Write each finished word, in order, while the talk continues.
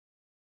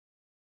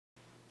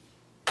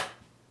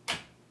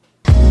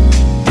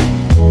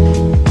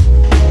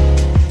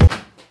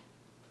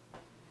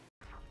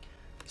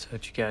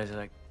Don't you guys,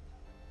 like,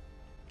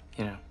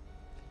 you know,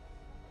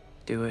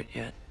 do it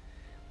yet?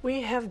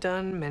 We have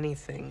done many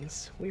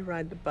things. We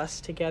ride the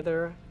bus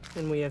together,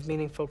 and we have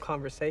meaningful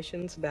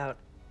conversations about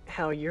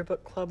how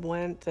yearbook club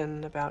went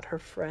and about her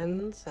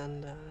friends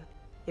and,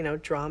 you know,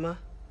 drama.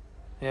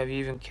 Have you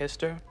even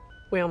kissed her?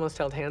 We almost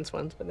held hands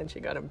once, but then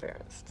she got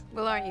embarrassed.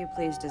 Well, aren't you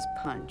pleased as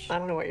punch? I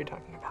don't know what you're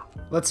talking about.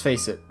 Let's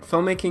face it,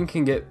 filmmaking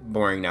can get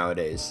boring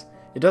nowadays.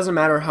 It doesn't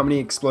matter how many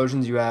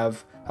explosions you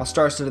have, how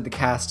star-studded the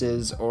cast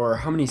is, or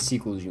how many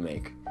sequels you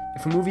make.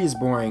 If a movie is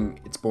boring,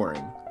 it's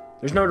boring.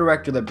 There's no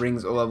director that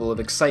brings a level of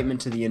excitement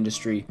to the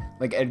industry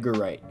like Edgar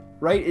Wright.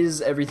 Wright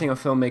is everything a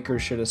filmmaker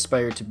should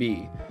aspire to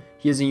be.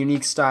 He has a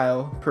unique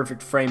style,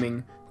 perfect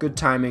framing, good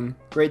timing,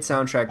 great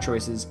soundtrack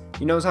choices,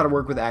 he knows how to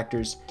work with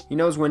actors, he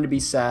knows when to be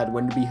sad,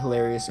 when to be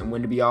hilarious, and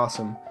when to be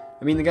awesome.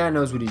 I mean, the guy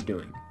knows what he's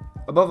doing.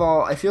 Above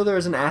all, I feel there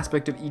is an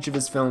aspect of each of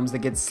his films that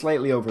gets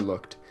slightly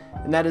overlooked,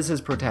 and that is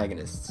his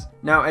protagonists.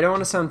 Now, I don't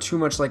want to sound too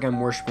much like I'm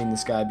worshipping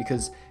this guy,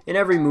 because in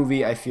every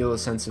movie I feel a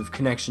sense of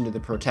connection to the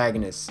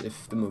protagonists,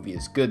 if the movie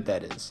is good,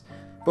 that is.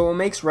 But what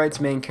makes Wright's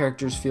main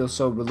characters feel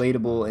so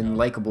relatable and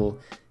likable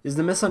is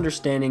the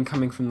misunderstanding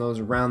coming from those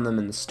around them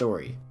in the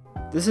story.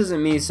 This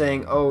isn't me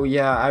saying, oh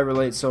yeah, I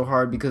relate so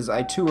hard because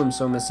I too am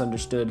so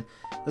misunderstood.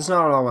 That's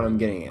not at all what I'm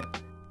getting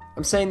at.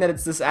 I'm saying that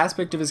it's this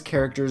aspect of his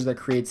characters that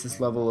creates this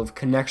level of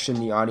connection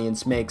the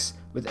audience makes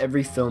with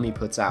every film he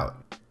puts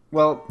out.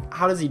 Well,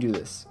 how does he do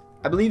this?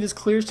 I believe his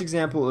clearest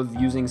example of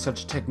using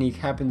such a technique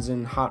happens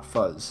in Hot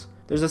Fuzz.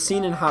 There's a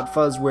scene in Hot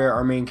Fuzz where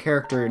our main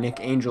character, Nick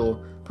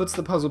Angel, puts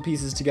the puzzle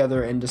pieces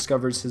together and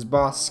discovers his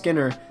boss,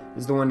 Skinner,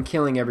 is the one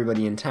killing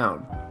everybody in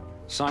town.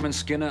 Simon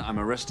Skinner, I'm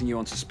arresting you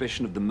on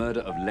suspicion of the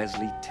murder of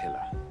Leslie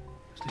Tiller.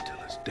 Leslie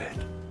Tiller's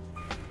dead.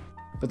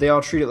 But they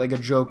all treat it like a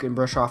joke and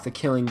brush off the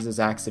killings as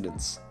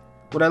accidents.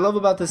 What I love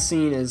about this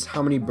scene is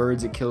how many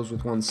birds it kills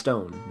with one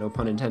stone, no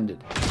pun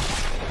intended.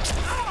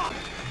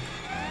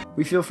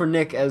 We feel for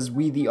Nick as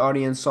we, the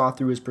audience, saw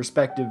through his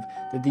perspective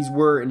that these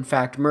were, in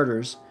fact,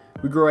 murders.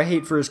 We grow a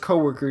hate for his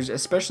co-workers,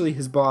 especially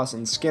his boss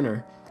and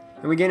Skinner,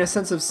 and we gain a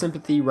sense of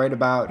sympathy right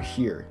about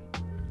here.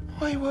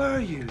 Why were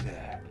you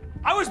there?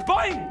 I was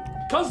buying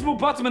Constable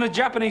Bottoman a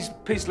Japanese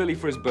peace lily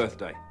for his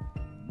birthday.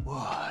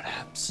 What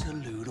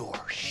absolute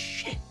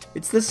horseshit.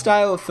 It's this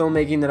style of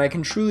filmmaking that I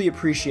can truly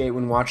appreciate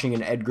when watching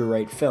an Edgar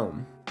Wright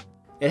film.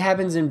 It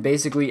happens in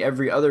basically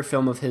every other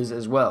film of his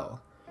as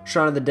well.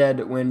 Shaun of the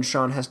Dead, when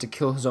Shaun has to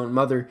kill his own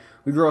mother,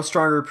 we grow a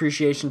stronger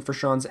appreciation for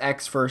Shaun's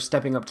ex for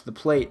stepping up to the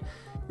plate.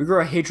 We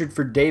grow a hatred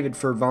for David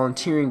for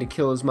volunteering to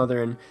kill his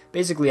mother and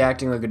basically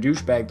acting like a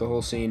douchebag the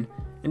whole scene.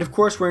 And of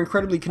course, we're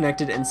incredibly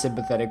connected and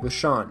sympathetic with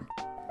Shaun.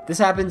 This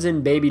happens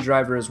in Baby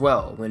Driver as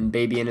well, when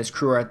Baby and his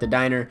crew are at the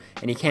diner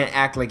and he can't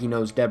act like he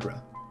knows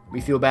Deborah.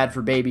 We feel bad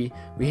for Baby,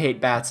 we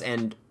hate bats,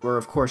 and we're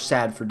of course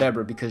sad for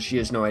Deborah because she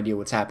has no idea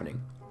what's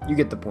happening. You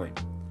get the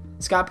point.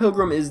 Scott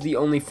Pilgrim is the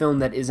only film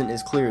that isn't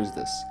as clear as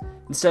this.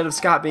 Instead of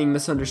Scott being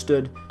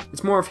misunderstood,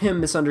 it's more of him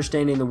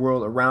misunderstanding the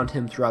world around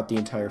him throughout the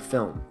entire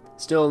film,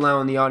 still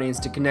allowing the audience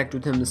to connect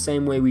with him the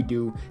same way we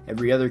do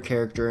every other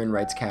character in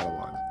Wright's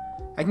catalog.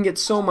 I can get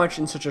so much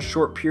in such a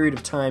short period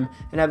of time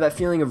and have that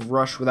feeling of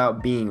rush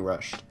without being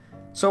rushed.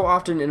 So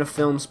often in a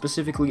film,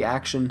 specifically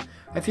action,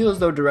 I feel as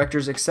though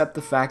directors accept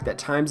the fact that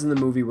times in the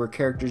movie where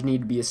characters need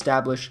to be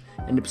established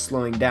end up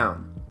slowing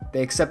down.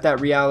 They accept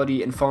that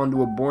reality and fall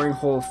into a boring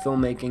hole of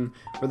filmmaking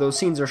where those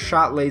scenes are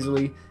shot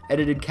lazily,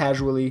 edited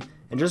casually,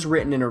 and just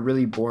written in a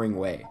really boring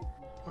way.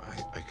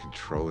 I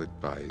control it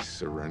by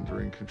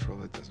surrendering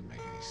control. It doesn't make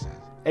any sense.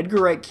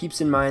 Edgar Wright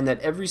keeps in mind that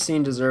every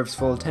scene deserves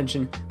full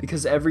attention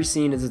because every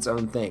scene is its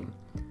own thing.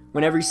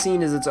 When every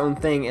scene is its own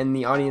thing and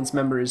the audience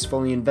member is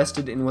fully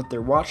invested in what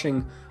they're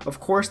watching, of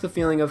course the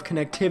feeling of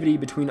connectivity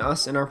between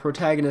us and our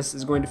protagonist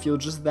is going to feel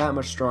just that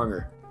much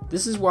stronger.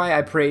 This is why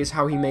I praise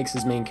how he makes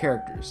his main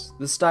characters.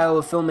 This style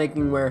of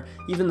filmmaking where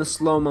even the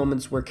slow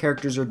moments where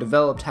characters are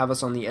developed have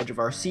us on the edge of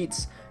our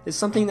seats is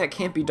something that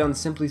can't be done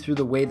simply through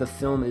the way the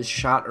film is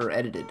shot or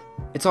edited.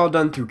 It's all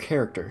done through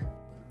character.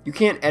 You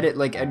can't edit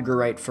like Edgar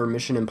Wright for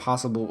Mission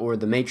Impossible or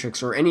The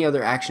Matrix or any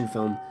other action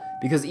film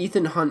because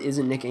Ethan Hunt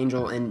isn't Nick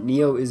Angel and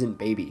Neo isn't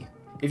Baby.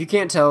 If you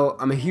can't tell,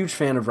 I'm a huge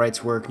fan of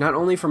Wright's work, not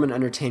only from an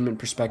entertainment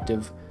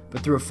perspective,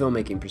 but through a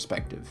filmmaking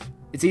perspective.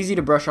 It's easy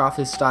to brush off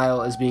his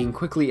style as being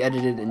quickly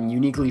edited and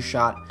uniquely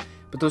shot,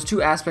 but those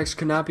two aspects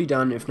could not be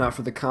done if not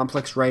for the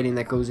complex writing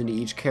that goes into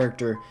each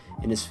character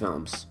in his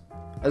films.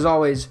 As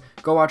always,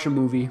 go watch a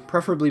movie,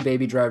 preferably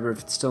Baby Driver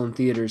if it's still in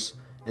theaters,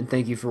 and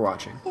thank you for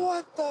watching.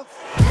 What the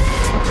f***?